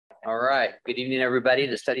All right. Good evening, everybody.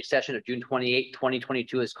 The study session of June 28,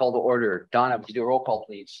 2022 is called to order. Donna, would you do a roll call,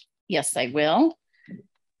 please? Yes, I will.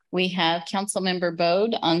 We have Councilmember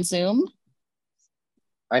Bode on Zoom.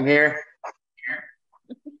 I'm here.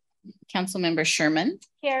 Councilmember Sherman.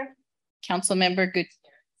 Here. Councilmember Gutierrez.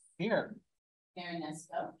 Here.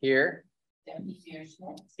 Ernesto. Here. Deputy Mayor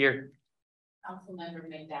Schmitz. Here. Councilmember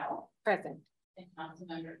McDowell. Present. And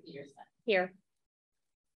Councilmember Peterson. Here.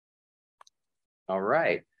 All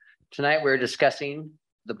right. Tonight, we're discussing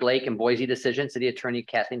the Blake and Boise decision. City Attorney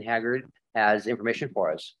Kathleen Haggard has information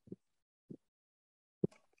for us.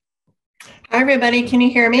 Hi, everybody. Can you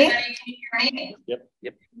hear me?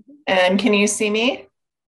 Yep. And can you see me?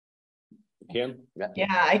 Kim? Yeah,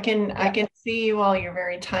 I can see you all. You're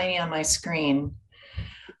very tiny on my screen.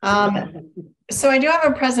 So I do have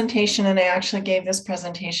a presentation, and I actually gave this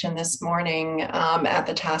presentation this morning at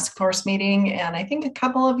the task force meeting, and I think a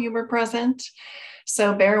couple of you were present.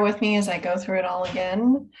 So bear with me as I go through it all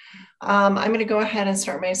again. I'm going to go ahead and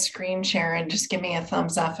start my screen share and just give me a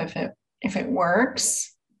thumbs up if it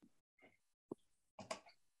works.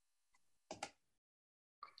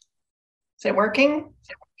 Is it working?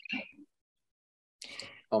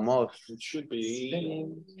 Almost. It should be.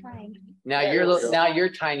 Now you're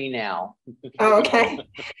tiny now. Oh, okay.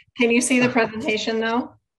 Can you see the presentation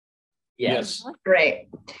though? Yes. Great.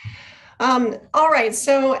 All right,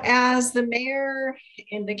 so as the mayor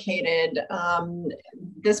indicated,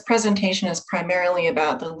 this presentation is primarily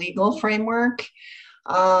about the legal framework,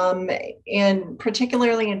 and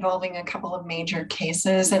particularly involving a couple of major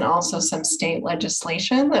cases and also some state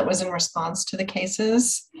legislation that was in response to the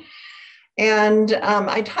cases. And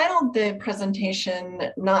I titled the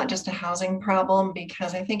presentation Not Just a Housing Problem,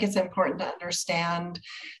 because I think it's important to understand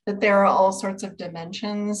that there are all sorts of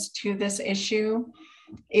dimensions to this issue.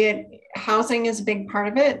 Housing is a big part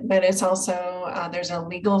of it, but it's also, there's a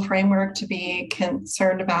legal framework to be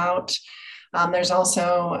concerned about. There's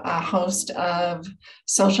also a host of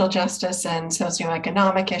social justice and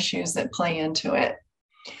socioeconomic issues that play into it.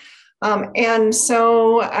 And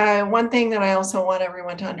so one thing that I also want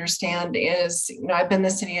everyone to understand is, I've been the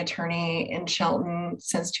city attorney in Shelton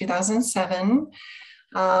since 2007.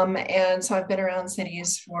 And so I've been around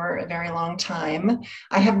cities for a very long time.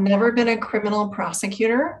 I have never been a criminal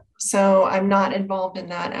prosecutor, so I'm not involved in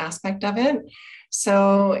that aspect of it.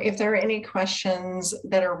 So if there are any questions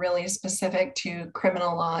that are really specific to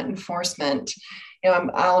criminal law enforcement,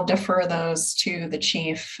 I'll defer those to the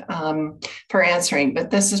chief for answering,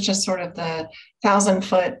 but this is just sort of the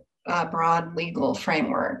 1,000-foot broad legal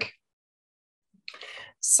framework.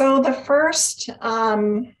 So the first,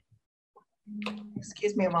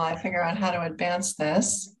 excuse me while I figure out how to advance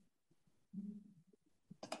this.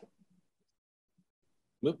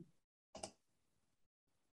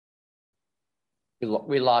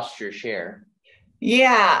 We lost your share.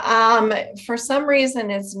 Yeah, for some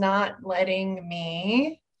reason it's not letting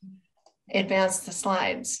me advance the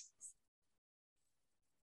slides.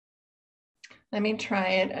 Let me try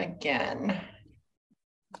it again.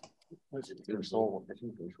 What is it? Control. I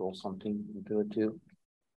think control something and do it too.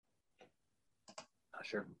 Not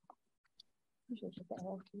sure.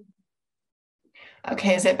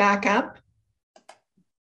 Okay, is it back up?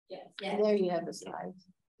 Yes. There you have the slides.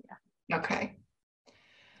 Yeah. Okay.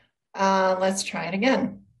 Let's try it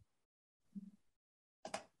again.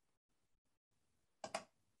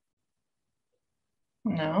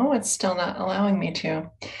 No, it's still not allowing me to.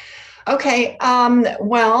 Okay,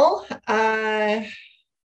 well, how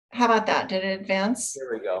about that? Did it advance? Here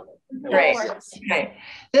we go. Great. Okay,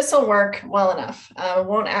 this will work well enough.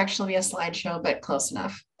 Won't actually be a slideshow, but close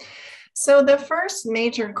enough. So the first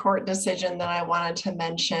major court decision that I wanted to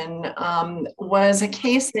mention was a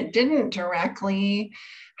case that didn't directly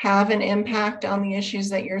have an impact on the issues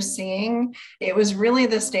that you're seeing. It was really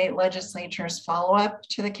the state legislature's follow-up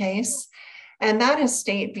to the case, and that is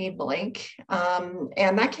State v. Blake.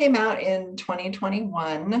 And that came out in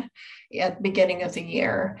 2021 at the beginning of the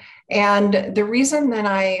year. And the reason that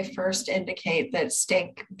I first indicate that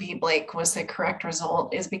State v. Blake was the correct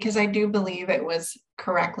result is because I do believe it was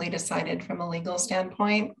correctly decided from a legal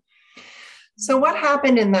standpoint. So what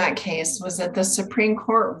happened in that case was that the Supreme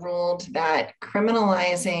Court ruled that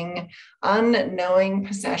criminalizing unknowing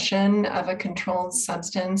possession of a controlled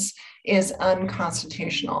substance is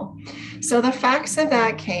unconstitutional. So the facts of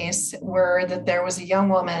that case were that there was a young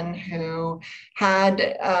woman who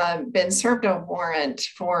had been served a warrant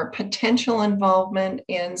for potential involvement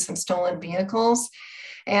in some stolen vehicles,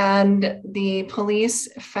 and the police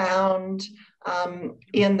found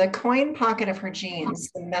in the coin pocket of her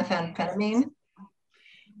jeans, the methamphetamine.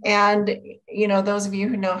 And, you know, those of you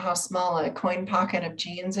who know how small a coin pocket of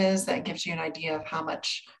jeans is, that gives you an idea of how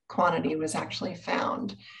much quantity was actually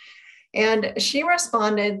found. And she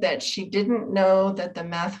responded that she didn't know that the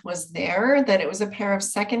meth was there, that it was a pair of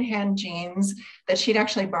secondhand jeans that she'd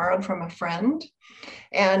actually borrowed from a friend.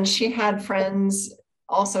 And she had friends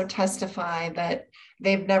also testify that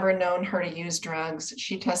they've never known her to use drugs.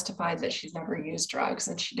 She testified that she's never used drugs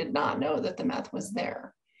and she did not know that the meth was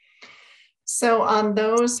there. So on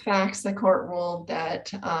those facts, the court ruled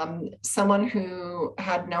that someone who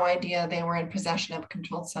had no idea they were in possession of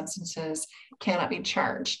controlled substances cannot be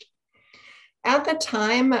charged. At the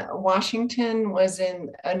time, Washington was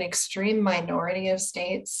in an extreme minority of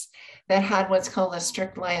states that had what's called a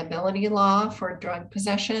strict liability law for drug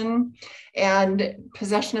possession, and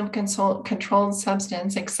possession of controlled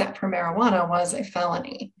substance, except for marijuana, was a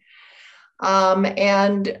felony.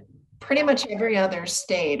 And pretty much every other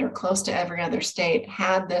state, or close to every other state,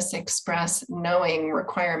 had this express knowing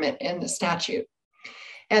requirement in the statute.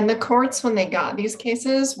 And the courts, when they got these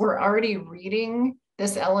cases, were already reading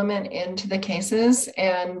this element into the cases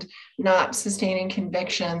and not sustaining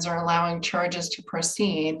convictions or allowing charges to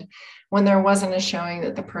proceed when there wasn't a showing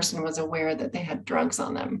that the person was aware that they had drugs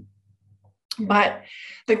on them. But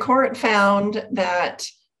the court found that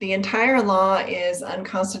the entire law is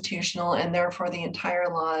unconstitutional and therefore the entire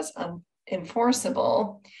law is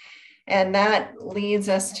unenforceable. And that leads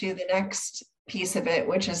us to the next piece of it,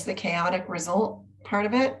 which is the chaotic result part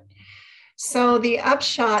of it. So the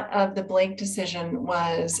upshot of the Blake decision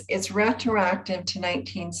was it's retroactive to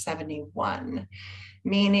 1971,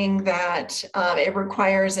 meaning that it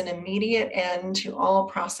requires an immediate end to all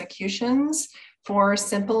prosecutions for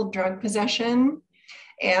simple drug possession.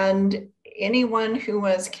 And anyone who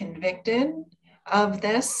was convicted of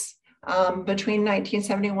this between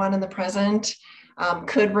 1971 and the present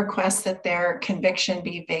could request that their conviction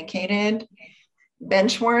be vacated.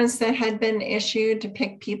 Bench warrants that had been issued to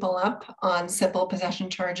pick people up on simple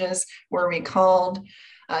possession charges were recalled.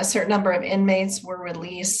 A certain number of inmates were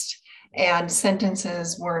released and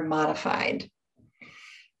sentences were modified.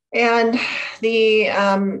 And the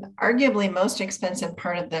arguably most expensive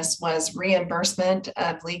part of this was reimbursement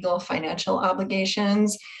of legal financial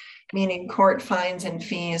obligations, meaning court fines and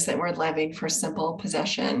fees that were levied for simple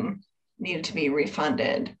possession needed to be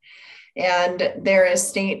refunded. And there is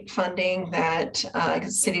state funding that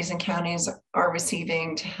cities and counties are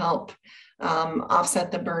receiving to help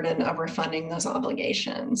offset the burden of refunding those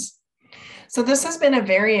obligations. So this has been a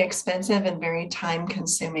very expensive and very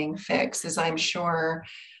time-consuming fix, as I'm sure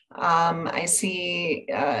I see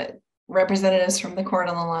representatives from the court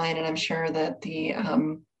on the line, and I'm sure that the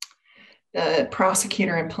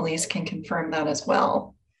prosecutor and police can confirm that as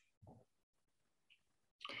well.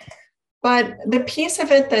 But the piece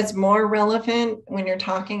of it that's more relevant when you're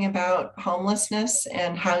talking about homelessness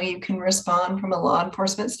and how you can respond from a law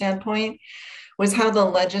enforcement standpoint was how the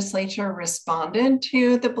legislature responded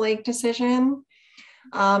to the Blake decision.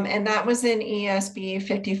 And that was in ESB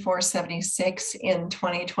 5476 in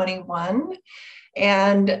 2021.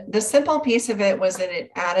 And the simple piece of it was that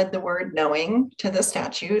it added the word knowing to the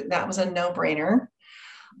statute. That was a no-brainer.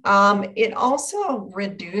 It also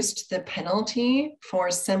reduced the penalty for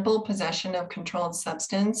simple possession of controlled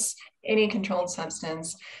substance, any controlled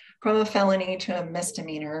substance, from a felony to a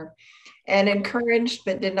misdemeanor, and encouraged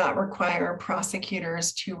but did not require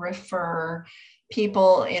prosecutors to refer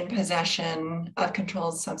people in possession of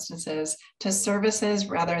controlled substances to services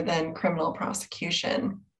rather than criminal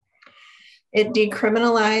prosecution. It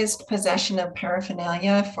decriminalized possession of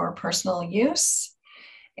paraphernalia for personal use.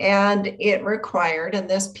 And it required, and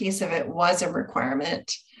this piece of it was a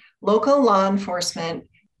requirement, local law enforcement,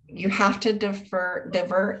 you have to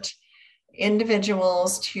divert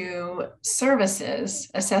individuals to services,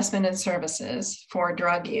 assessment and services for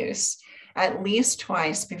drug use at least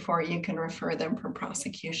twice before you can refer them for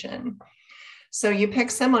prosecution. So you pick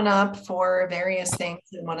someone up for various things,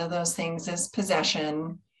 and one of those things is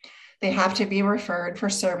possession. They have to be referred for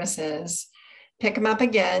services. Pick them up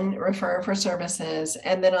again, refer for services,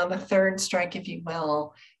 and then on the third strike, if you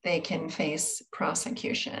will, they can face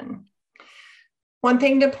prosecution. One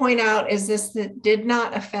thing to point out is this that did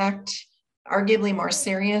not affect arguably more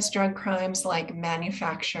serious drug crimes like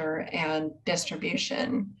manufacture and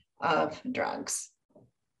distribution of drugs.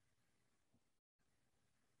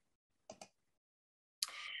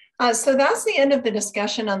 So that's the end of the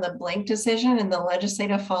discussion on the Blake decision and the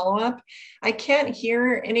legislative follow-up. I can't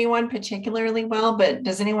hear anyone particularly well, but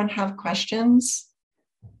does anyone have questions?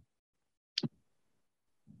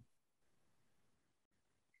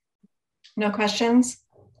 No questions?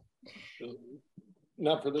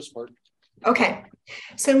 Not for this part. Okay,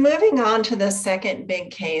 so moving on to the second big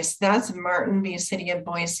case, that's Martin v. City of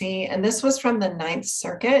Boise, and this was from the Ninth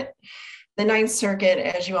Circuit. The Ninth Circuit,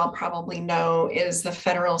 as you all probably know, is the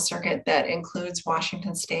federal circuit that includes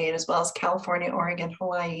Washington State, as well as California, Oregon,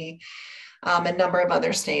 Hawaii, a number of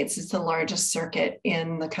other states. It's the largest circuit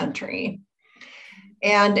in the country.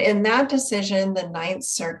 And in that decision, the Ninth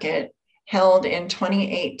Circuit held in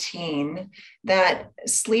 2018 that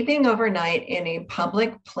sleeping overnight in a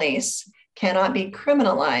public place cannot be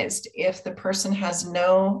criminalized if the person has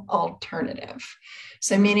no alternative.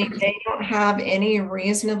 So meaning they don't have any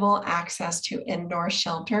reasonable access to indoor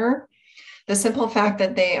shelter. The simple fact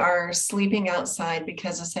that they are sleeping outside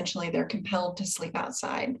because essentially they're compelled to sleep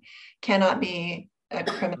outside cannot be a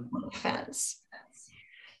criminal offense.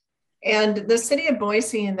 And the city of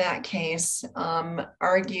Boise in that case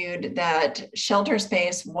argued that shelter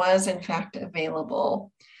space was in fact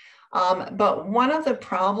available. But one of the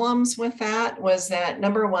problems with that was that,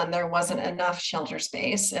 number one, there wasn't enough shelter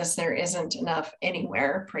space, as there isn't enough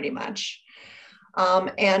anywhere pretty much.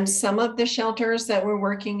 And some of the shelters that were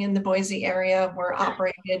working in the Boise area were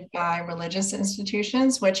operated by religious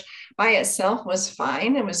institutions, which by itself was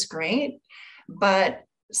fine, it was great. But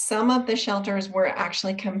some of the shelters were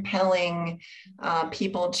actually compelling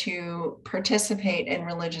people to participate in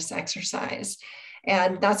religious exercise.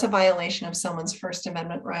 And that's a violation of someone's First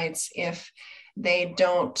Amendment rights if they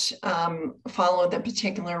don't follow the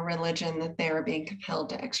particular religion that they are being compelled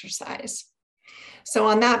to exercise. So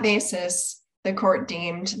on that basis, the court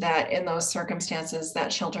deemed that in those circumstances,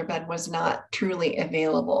 that shelter bed was not truly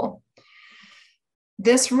available.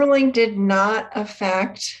 This ruling did not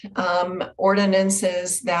affect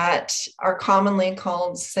ordinances that are commonly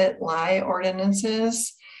called sit-lie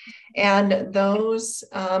ordinances. And those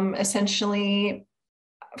essentially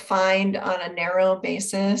find on a narrow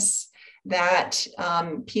basis that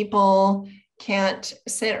people can't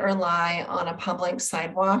sit or lie on a public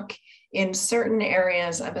sidewalk in certain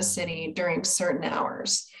areas of a city during certain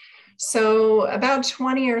hours. So about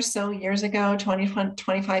 20 or so years ago,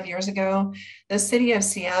 25 years ago, the city of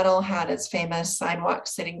Seattle had its famous sidewalk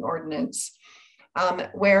sitting ordinance,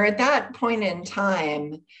 where at that point in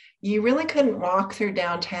time, you really couldn't walk through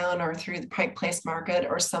downtown or through the Pike Place Market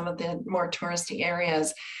or some of the more touristy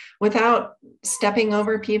areas without stepping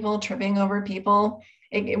over people, tripping over people.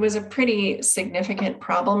 It was a pretty significant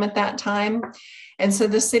problem at that time. And so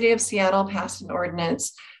the city of Seattle passed an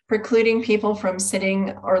ordinance precluding people from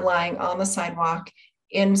sitting or lying on the sidewalk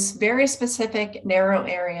in very specific narrow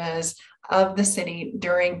areas of the city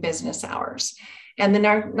during business hours. And the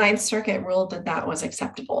Ninth Circuit ruled that that was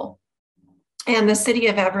acceptable. And the city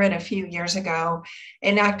of Everett a few years ago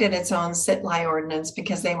enacted its own sit-lie ordinance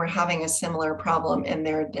because they were having a similar problem in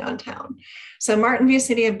their downtown. So Martin v.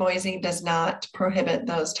 City of Boise does not prohibit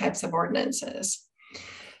those types of ordinances.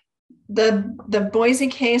 The Boise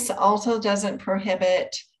case also doesn't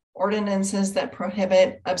prohibit ordinances that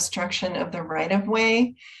prohibit obstruction of the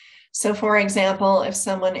right-of-way. So for example, if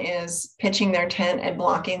someone is pitching their tent and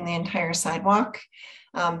blocking the entire sidewalk,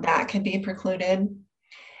 that could be precluded.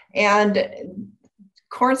 And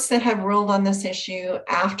courts that have ruled on this issue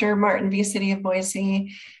after Martin v. City of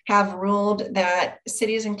Boise have ruled that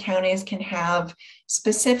cities and counties can have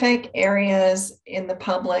specific areas in the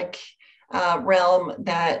public realm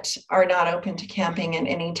that are not open to camping at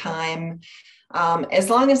any time, as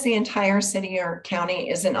long as the entire city or county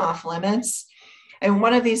isn't off limits. And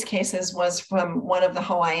one of these cases was from one of the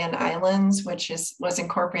Hawaiian Islands, which was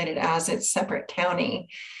incorporated as its separate county.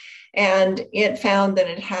 And it found that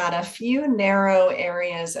it had a few narrow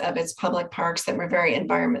areas of its public parks that were very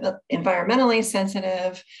environmentally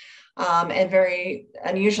sensitive and very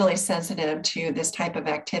unusually sensitive to this type of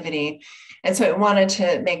activity. And so it wanted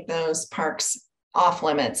to make those parks off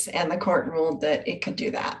limits, and the court ruled that it could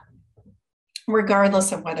do that,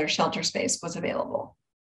 regardless of whether shelter space was available.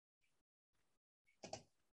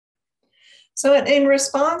 So in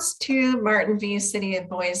response to Martin v. City of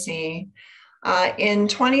Boise, in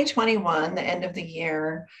 2021, the end of the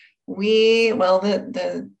year,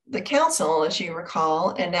 the council, as you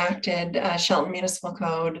recall, enacted Shelton Municipal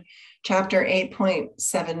Code Chapter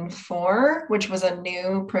 8.74, which was a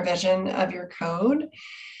new provision of your code.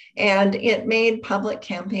 And it made public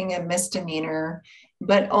camping a misdemeanor,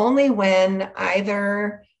 but only when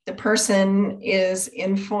either the person is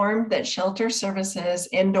informed that shelter services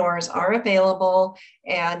indoors are available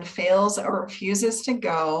and fails or refuses to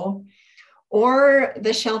go, or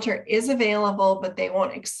the shelter is available, but they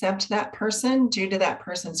won't accept that person due to that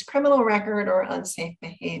person's criminal record or unsafe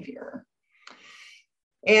behavior.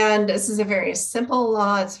 And this is a very simple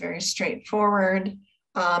law. It's very straightforward.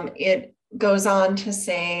 It goes on to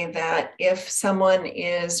say that if someone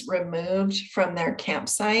is removed from their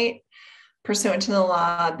campsite pursuant to the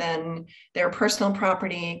law, then their personal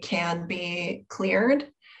property can be cleared,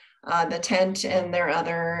 the tent and their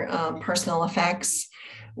other personal effects.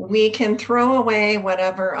 We can throw away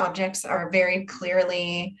whatever objects are very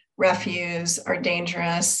clearly refuse, are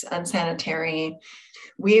dangerous, unsanitary.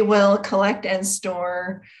 We will collect and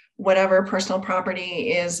store whatever personal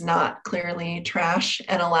property is not clearly trash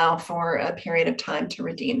and allow for a period of time to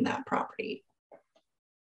redeem that property.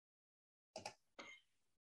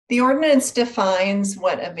 The ordinance defines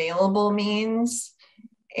what available means,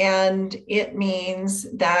 and it means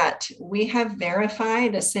that we have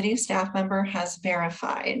verified, a city staff member has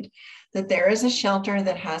verified that there is a shelter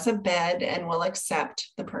that has a bed and will accept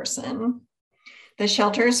the person. The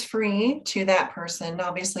shelter is free to that person.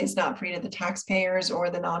 Obviously, it's not free to the taxpayers or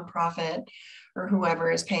the nonprofit or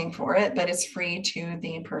whoever is paying for it, but it's free to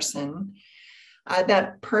the person.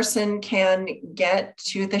 That person can get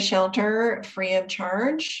to the shelter free of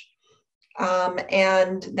charge.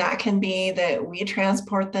 And that can be that we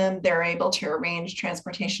transport them. They're able to arrange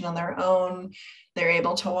transportation on their own. They're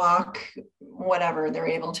able to walk, whatever. They're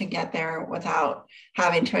able to get there without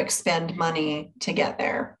having to expend money to get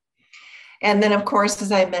there. And then, of course,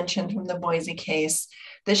 as I mentioned from the Boise case,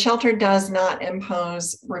 the shelter does not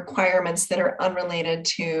impose requirements that are unrelated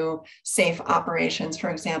to safe operations, for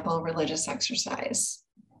example, religious exercise.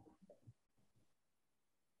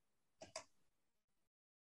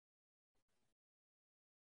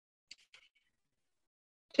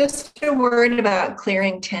 Just a word about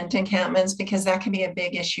clearing tent encampments, because that can be a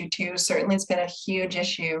big issue too. Certainly it's been a huge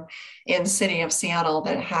issue in the city of Seattle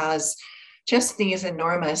that has just these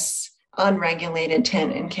enormous unregulated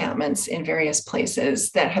tent encampments in various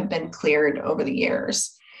places that have been cleared over the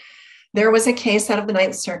years. There was a case out of the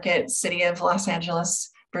Ninth Circuit, City of Los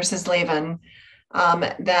Angeles versus Lavin,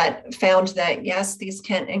 that found that yes, these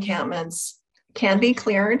tent encampments can be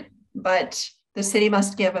cleared, but the city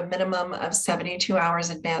must give a minimum of 72 hours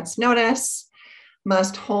advance notice,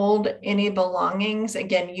 must hold any belongings,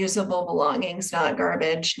 again, usable belongings, not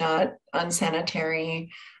garbage, not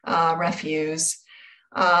unsanitary refuse,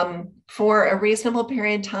 for a reasonable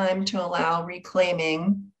period of time to allow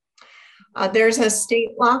reclaiming. There's a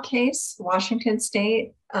state law case, Washington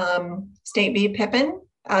State, State v. Pippin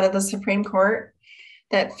out of the Supreme Court,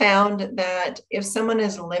 that found that if someone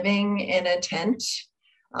is living in a tent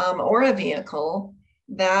or a vehicle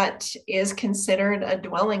that is considered a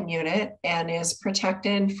dwelling unit and is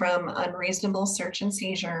protected from unreasonable search and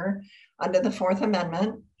seizure under the Fourth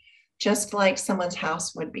Amendment, just like someone's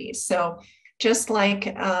house would be. So just like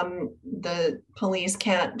the police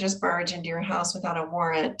can't just barge into your house without a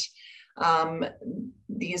warrant,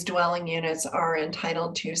 these dwelling units are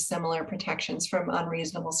entitled to similar protections from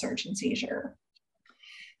unreasonable search and seizure.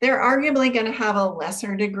 They're arguably going to have a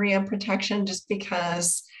lesser degree of protection just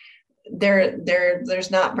because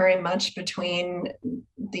there's not very much between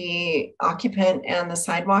the occupant and the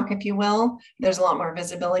sidewalk, if you will. There's a lot more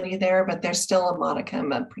visibility there, but there's still a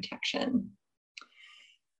modicum of protection.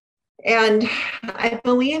 And I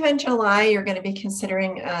believe in July, you're going to be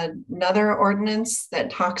considering another ordinance that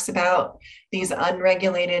talks about these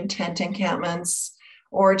unregulated tent encampments,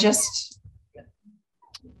 or just,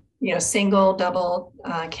 you know, single, double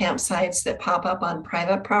campsites that pop up on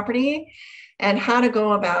private property, and how to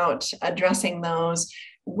go about addressing those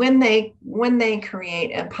when they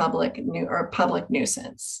create a public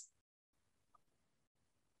nuisance.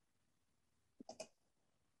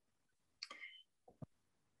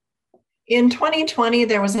 In 2020,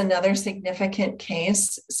 there was another significant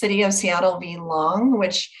case, City of Seattle v. Long,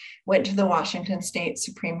 which went to the Washington State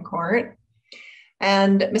Supreme Court.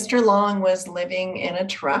 And Mr. Long was living in a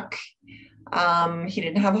truck. He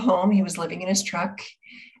didn't have a home, he was living in his truck.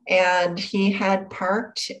 And he had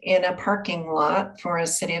parked in a parking lot for a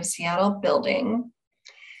City of Seattle building.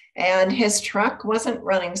 And his truck wasn't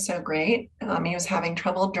running so great. He was having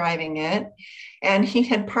trouble driving it. And he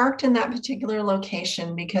had parked in that particular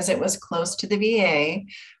location because it was close to the VA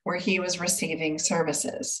where he was receiving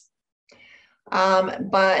services.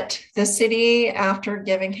 But the city, after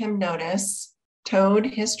giving him notice, towed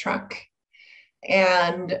his truck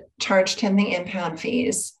and charged him the impound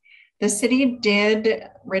fees. The city did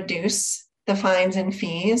reduce the fines and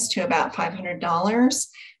fees to about $500,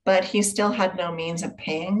 but he still had no means of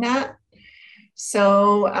paying that.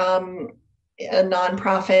 So a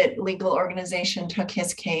nonprofit legal organization took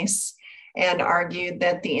his case and argued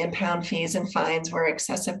that the impound fees and fines were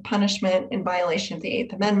excessive punishment in violation of the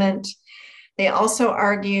Eighth Amendment. They also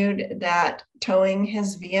argued that towing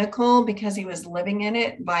his vehicle because he was living in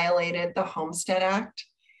it violated the Homestead Act,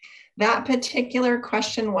 That particular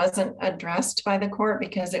question wasn't addressed by the court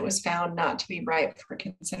because it was found not to be ripe for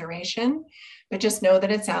consideration, but just know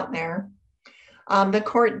that it's out there. The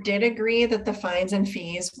court did agree that the fines and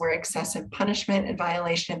fees were excessive punishment in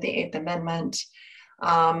violation of the Eighth Amendment,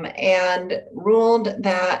 and ruled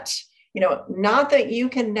that, not that you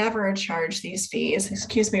can never charge these fees.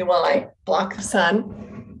 Excuse me while I block the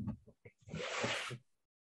sun.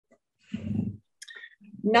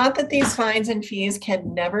 Not that these fines and fees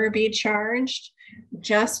can never be charged,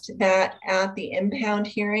 just that at the impound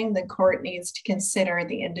hearing, the court needs to consider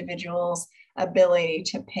the individual's ability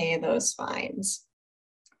to pay those fines.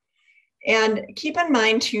 And keep in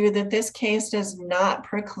mind too, that this case does not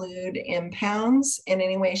preclude impounds in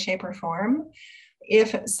any way, shape, or form.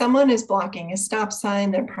 If someone is blocking a stop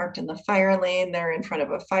sign, they're parked in the fire lane, they're in front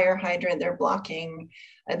of a fire hydrant, they're blocking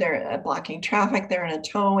traffic, they're in a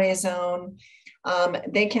tow-away zone,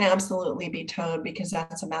 they can absolutely be towed because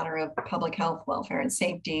that's a matter of public health, welfare, and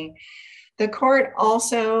safety. The court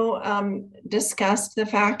also discussed the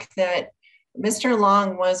fact that Mr.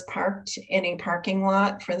 Long was parked in a parking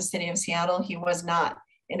lot for the city of Seattle. He was not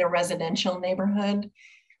in a residential neighborhood,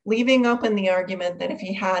 leaving open the argument that if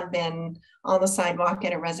he had been on the sidewalk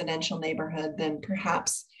in a residential neighborhood, then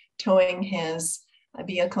perhaps towing his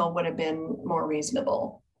vehicle would have been more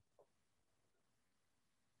reasonable.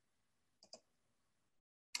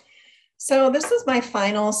 So this is my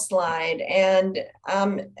final slide, and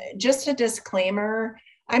just a disclaimer,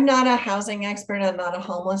 I'm not a housing expert, I'm not a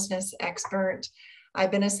homelessness expert.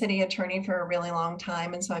 I've been a city attorney for a really long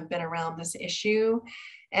time, and so I've been around this issue.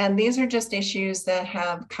 And these are just issues that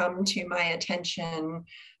have come to my attention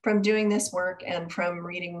from doing this work and from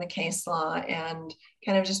reading the case law and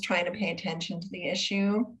kind of just trying to pay attention to the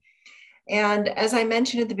issue. And as I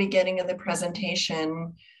mentioned at the beginning of the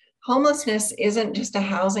presentation, homelessness isn't just a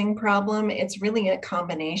housing problem, it's really a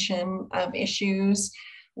combination of issues.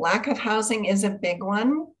 Lack of housing is a big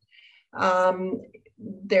one.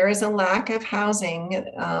 There is a lack of housing,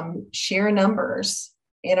 sheer numbers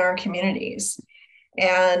in our communities.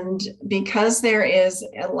 And because there is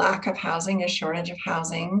a lack of housing, a shortage of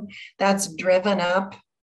housing, that's driven up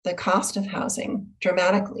the cost of housing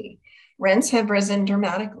dramatically. Rents have risen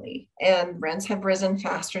dramatically, and rents have risen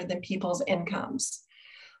faster than people's incomes.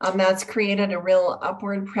 That's created a real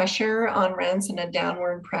upward pressure on rents and a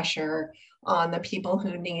downward pressure on the people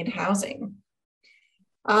who need housing.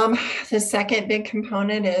 The second big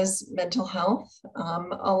component is mental health.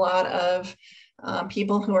 A lot of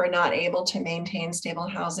people who are not able to maintain stable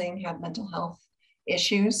housing have mental health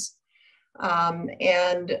issues.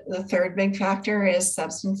 And the third big factor is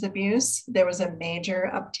substance abuse. There was a major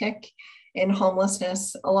uptick in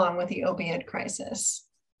homelessness along with the opioid crisis.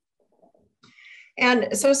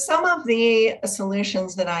 And so some of the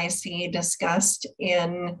solutions that I see discussed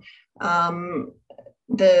in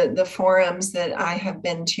the forums that I have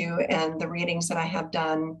been to and the readings that I have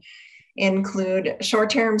done include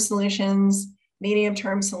short-term solutions,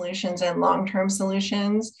 medium-term solutions, and long-term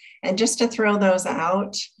solutions. And just to throw those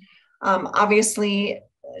out, obviously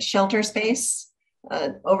shelter space,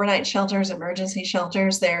 overnight shelters, emergency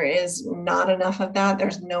shelters, there is not enough of that.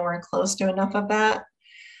 There's nowhere close to enough of that.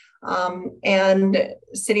 And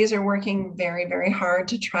cities are working very, very hard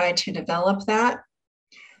to try to develop that.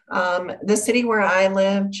 The city where I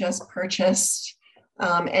live just purchased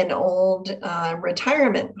an old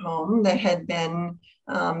retirement home that had been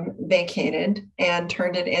vacated and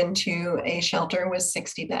turned it into a shelter with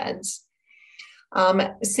 60 beds.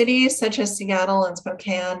 Cities such as Seattle and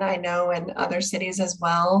Spokane, I know, and other cities as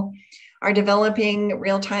well, are developing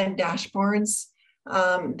real-time dashboards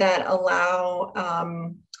that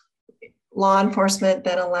allow law enforcement,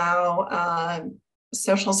 that allow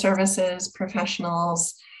social services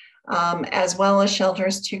professionals, as well as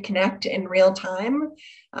shelters to connect in real time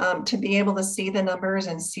to be able to see the numbers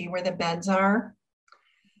and see where the beds are.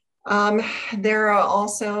 There are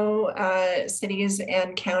also cities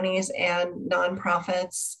and counties and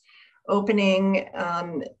nonprofits opening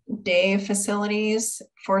day facilities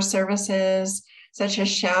for services such as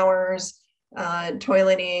showers,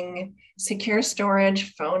 toileting, secure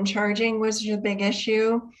storage, phone charging was a big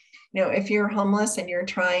issue. You know, if you're homeless and you're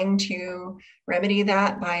trying to remedy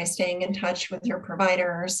that by staying in touch with your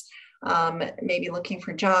providers, maybe looking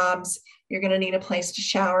for jobs, you're going to need a place to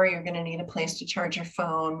shower, you're going to need a place to charge your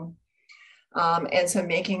phone. And so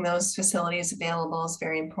making those facilities available is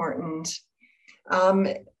very important.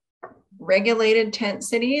 Regulated tent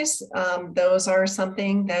cities, those are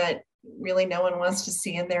something that really no one wants to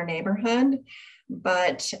see in their neighborhood.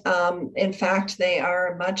 But in fact, they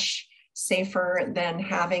are much safer than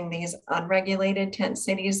having these unregulated tent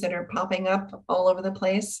cities that are popping up all over the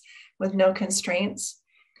place with no constraints.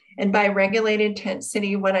 And by regulated tent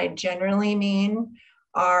city, what I generally mean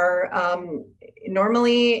are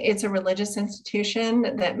normally it's a religious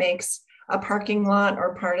institution that makes a parking lot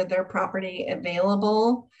or part of their property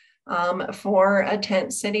available for a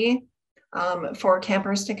tent city, for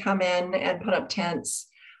campers to come in and put up tents.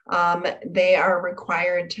 They are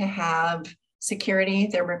required to have security.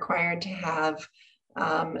 They're required to have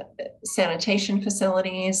sanitation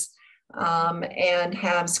facilities and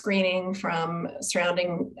have screening from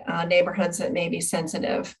surrounding neighborhoods that may be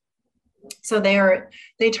sensitive. So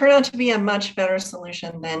they turn out to be a much better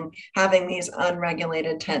solution than having these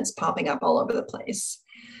unregulated tents popping up all over the place.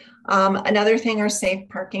 Another thing are safe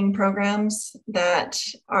parking programs that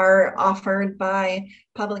are offered by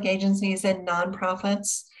public agencies and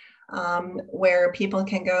nonprofits, where people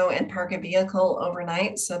can go and park a vehicle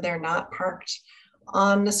overnight so they're not parked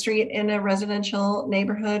on the street in a residential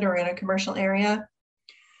neighborhood or in a commercial area.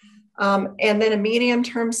 And then a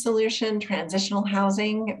medium-term solution, transitional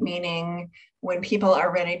housing, meaning when people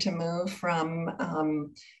are ready to move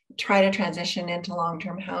from try to transition into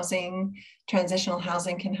long-term housing, transitional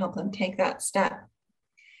housing can help them take that step.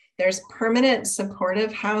 There's permanent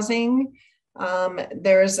supportive housing.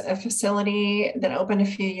 There's a facility that opened a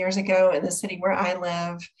few years ago in the city where I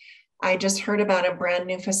live. I just heard about a brand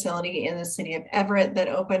new facility in the city of Everett that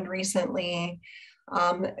opened recently,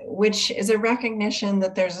 which is a recognition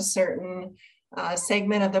that there's a certain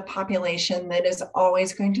segment of the population that is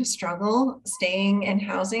always going to struggle staying in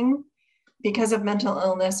housing because of mental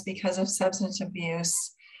illness, because of substance abuse,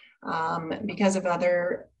 because of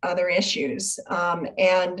other issues.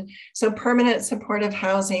 And so permanent supportive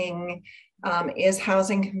housing is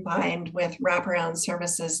housing combined with wraparound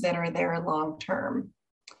services that are there long-term.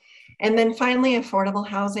 And then finally, affordable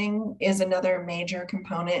housing is another major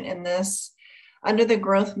component in this. Under the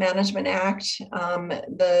Growth Management Act,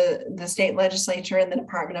 the state legislature and the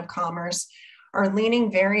Department of Commerce are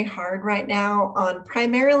leaning very hard right now on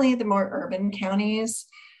primarily the more urban counties,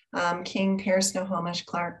 King, Pierce, Snohomish,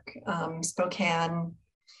 Clark, Spokane,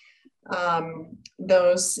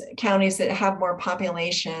 those counties that have more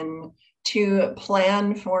population, to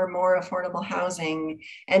plan for more affordable housing,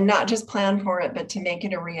 and not just plan for it, but to make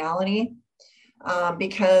it a reality,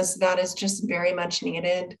 because that is just very much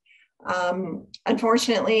needed.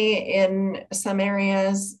 Unfortunately, in some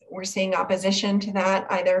areas, we're seeing opposition to that,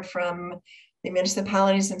 either from the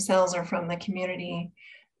municipalities themselves or from the community.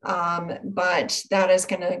 But that is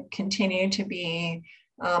going to continue to be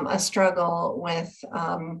a struggle with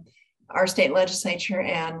our state legislature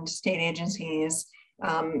and state agencies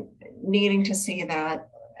needing to see that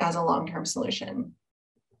as a long-term solution.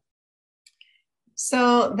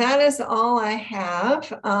 So that is all I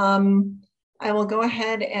have. I will go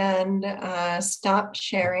ahead and stop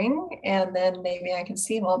sharing, and then maybe I can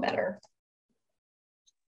see you all better.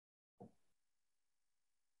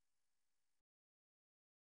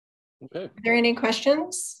 Okay. Are there any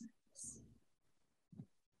questions?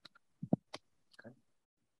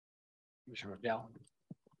 Commissioner McDowell.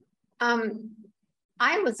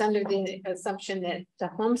 I was under the assumption that the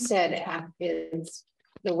Homestead Act is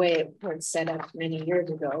the way it was set up many years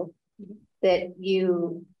ago, that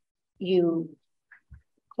you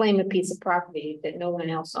claim a piece of property that no one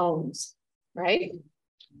else owns, right?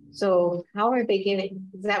 So how are they getting,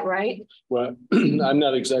 is that right? Well, I'm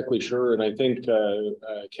not exactly sure. And I think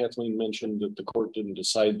Kathleen mentioned that the court didn't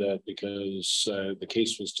decide that because the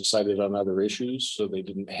case was decided on other issues. So they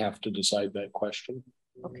didn't have to decide that question.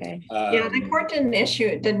 Okay. Yeah, the court didn't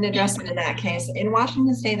address it in that case. In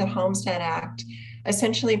Washington State, the Homestead Act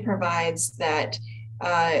essentially provides that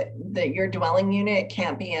your dwelling unit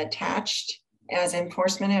can't be attached as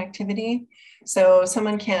enforcement activity. So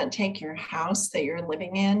someone can't take your house that you're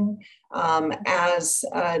living in as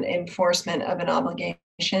an enforcement of an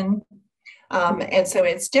obligation. And so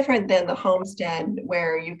it's different than the homestead,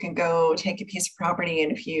 where you can go take a piece of property,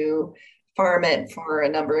 and if you farm it for a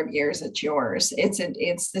number of years, it's yours.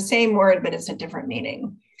 It's the same word, but it's a different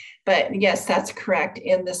meaning. But yes, that's correct.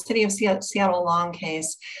 In the city of Seattle Long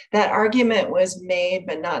case, that argument was made,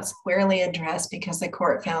 but not squarely addressed because the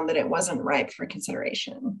court found that it wasn't ripe for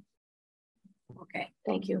consideration. Okay,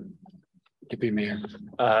 thank you. Deputy Mayor.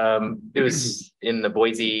 It was in the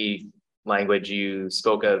Boise language, you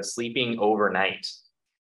spoke of sleeping overnight.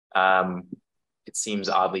 It seems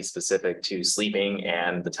oddly specific to sleeping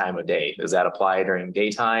and the time of day. Does that apply during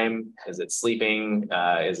daytime? Is it sleeping?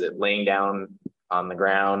 Is it laying down on the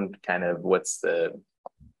ground? Kind of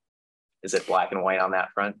is it black and white on that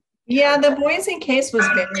front? Yeah, the Boise case was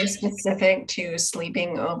very specific to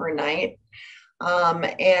sleeping overnight. Where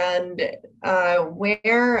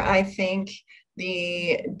I think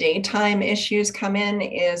the daytime issues come in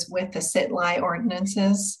is with the sit-lie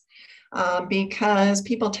ordinances. Because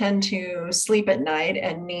people tend to sleep at night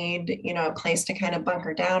and need, a place to kind of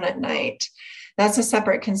bunker down at night. That's a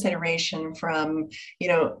separate consideration from,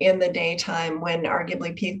 in the daytime when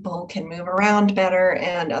arguably people can move around better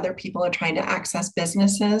and other people are trying to access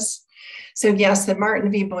businesses. So yes, the Martin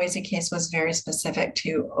v. Boise case was very specific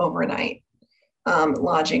to overnight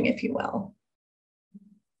lodging, if you will.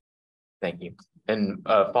 Thank you. And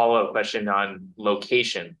a follow-up question on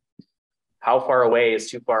location. How far away is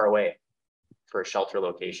too far away for a shelter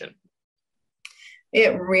location?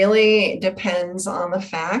 It really depends on the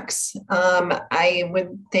facts. I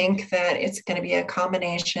would think that it's going to be a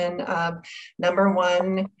combination of, number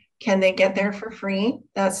one, can they get there for free?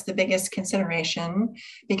 That's the biggest consideration,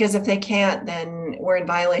 because if they can't, then we're in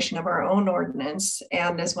violation of our own ordinance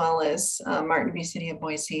and as well as Martin v. City of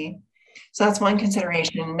Boise. So that's one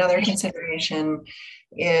consideration. Another consideration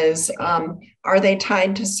is, are they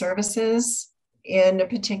tied to services in a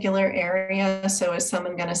particular area? So is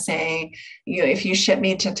someone going to say, if you ship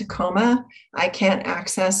me to Tacoma, I can't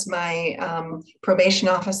access my probation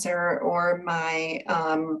officer or my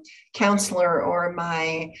counselor or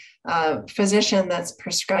my physician that's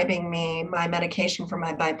prescribing me my medication for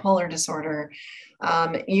my bipolar disorder.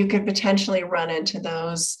 You could potentially run into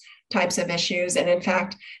those types of issues. And in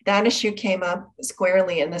fact, that issue came up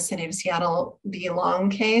squarely in the City of Seattle v. Long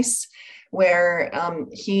case, where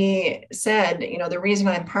he said, the reason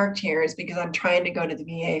I'm parked here is because I'm trying to go to the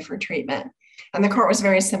VA for treatment. And the court was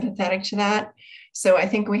very sympathetic to that. So I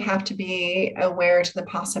think we have to be aware to the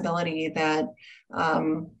possibility that,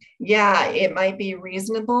 it might be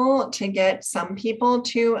reasonable to get some people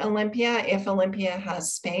to Olympia if Olympia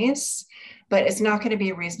has space, but it's not going to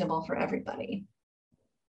be reasonable for everybody.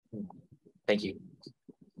 Thank you.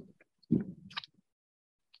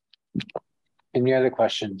 Any other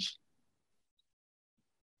questions?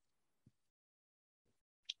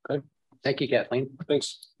 Good. Thank you, Kathleen.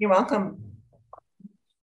 Thanks. You're welcome.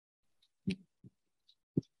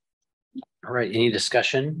 All right, any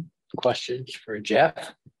discussion, questions for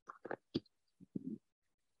Jeff?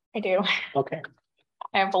 I do. Okay,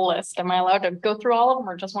 I have a list. Am I allowed to go through all of them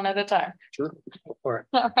or just one at a time? sure. Go for it.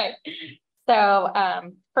 All right. So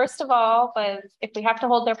first of all, was if we have to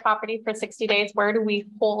hold their property for 60 days, where do we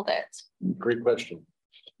hold it? Great question.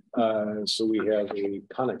 So we have a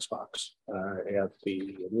Connex box and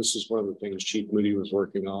this is one of the things Chief Moody was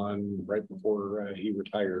working on right before he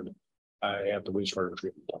retired at the wastewater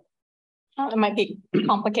treatment plant. It might be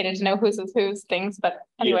complicated to know whose is whose things, but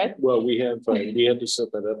anyway. Yeah, well, we had to set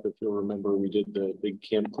that up. If you'll remember, we did the big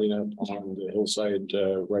camp cleanup on the hillside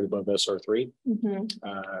right above SR3.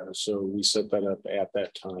 So we set that up at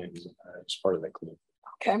that time as part of that cleanup.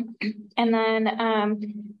 Okay. And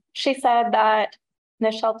then she said that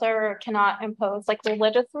the shelter cannot impose like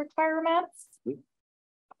religious requirements.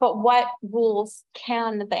 But what rules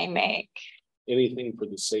can they make? Anything for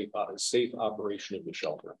the safe operation of the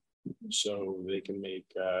shelter. So they can make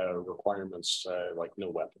requirements like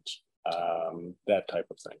no weapons, that type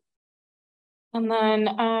of thing. And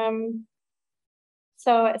then,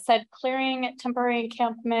 so it said clearing temporary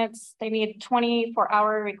encampments, they need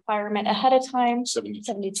 24-hour requirement ahead of time.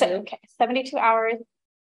 72. Okay, 72 hours.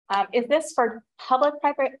 Is this for public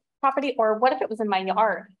private property, or what if it was in my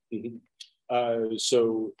yard?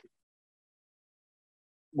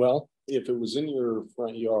 Well, if it was in your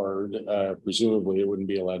front yard, presumably it wouldn't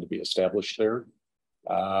be allowed to be established there.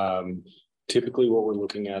 Typically what we're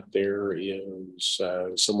looking at there is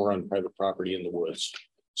somewhere on private property in the woods.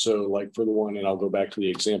 So like for the one, and I'll go back to the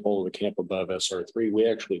example of the camp above SR3, we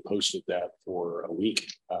actually posted that for a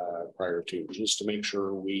week prior to, just to make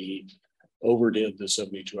sure we overdid the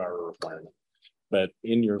 72-hour requirement. But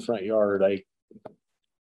in your front yard,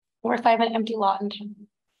 Or if I have an empty lot in town.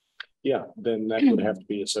 yeah, then that would have to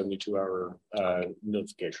be a 72-hour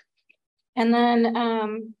notification. And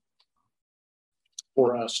then,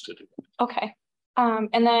 for us to do. okay.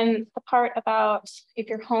 And then the part about if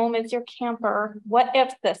your home is your camper, what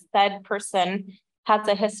if the said person has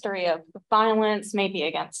a history of violence, maybe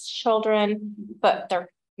against children, but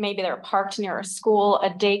maybe they're parked near a school, a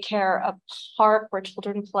daycare, a park where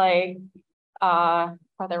children play? Are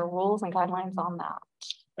there rules and guidelines on that?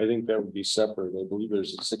 I think that would be separate. I believe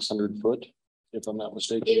there's a 600 foot, if I'm not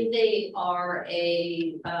mistaken. If they are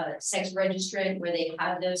a sex registrant where they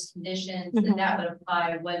have those conditions, then that would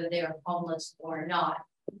apply whether they are homeless or not.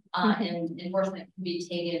 And enforcement can be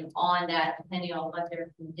taken on that depending on what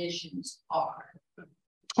their conditions are.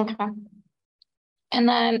 Okay. And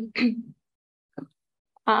then,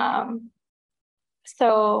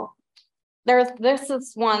 so this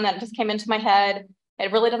is one that just came into my head.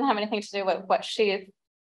 It really doesn't have anything to do with what she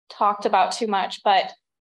talked about too much, but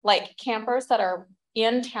like campers that are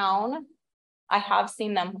in town, I have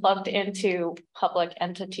seen them plugged into public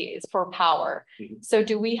entities for power. So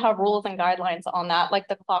do we have rules and guidelines on that, like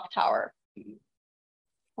the clock tower?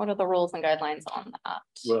 What are the rules and guidelines on that?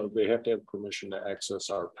 Well, they have to have permission to access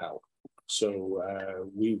our power. So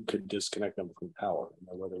we could disconnect them from power.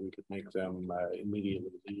 Now, whether we could make them immediately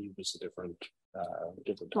leave is a different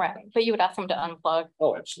Right, but you would ask them to unplug.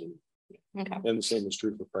 Oh, absolutely. Okay. And the same is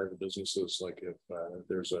true for private businesses, like if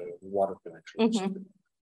there's a water connection.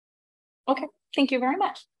 Okay, thank you very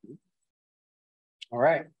much. All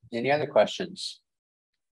right. Any other questions?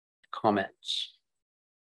 Comments?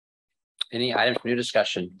 Any items for new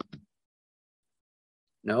discussion?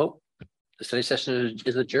 No. The study session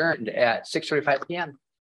is adjourned at 6:35 p.m.